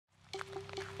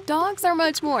Dogs are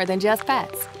much more than just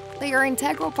pets. They are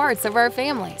integral parts of our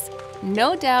families.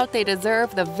 No doubt they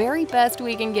deserve the very best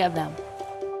we can give them.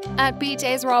 At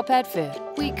BJ's Raw Pet Food,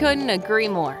 we couldn't agree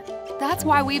more. That's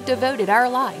why we've devoted our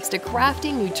lives to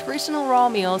crafting nutritional raw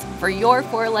meals for your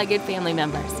four-legged family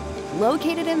members.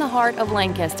 Located in the heart of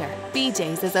Lancaster,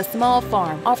 BJ's is a small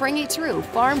farm offering a true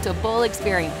farm-to-bowl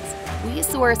experience. We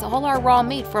source all our raw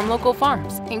meat from local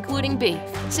farms, including beef,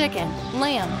 chicken,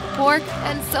 lamb, pork,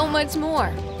 and so much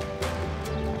more.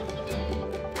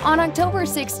 On October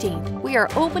 16th, we are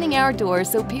opening our doors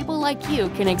so people like you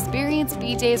can experience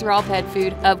BJ's Raw Pet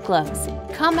Food up close.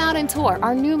 Come out and tour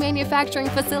our new manufacturing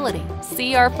facility,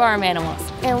 see our farm animals,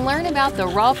 and learn about the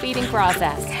raw feeding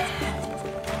process.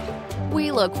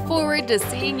 We look forward to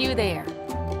seeing you there.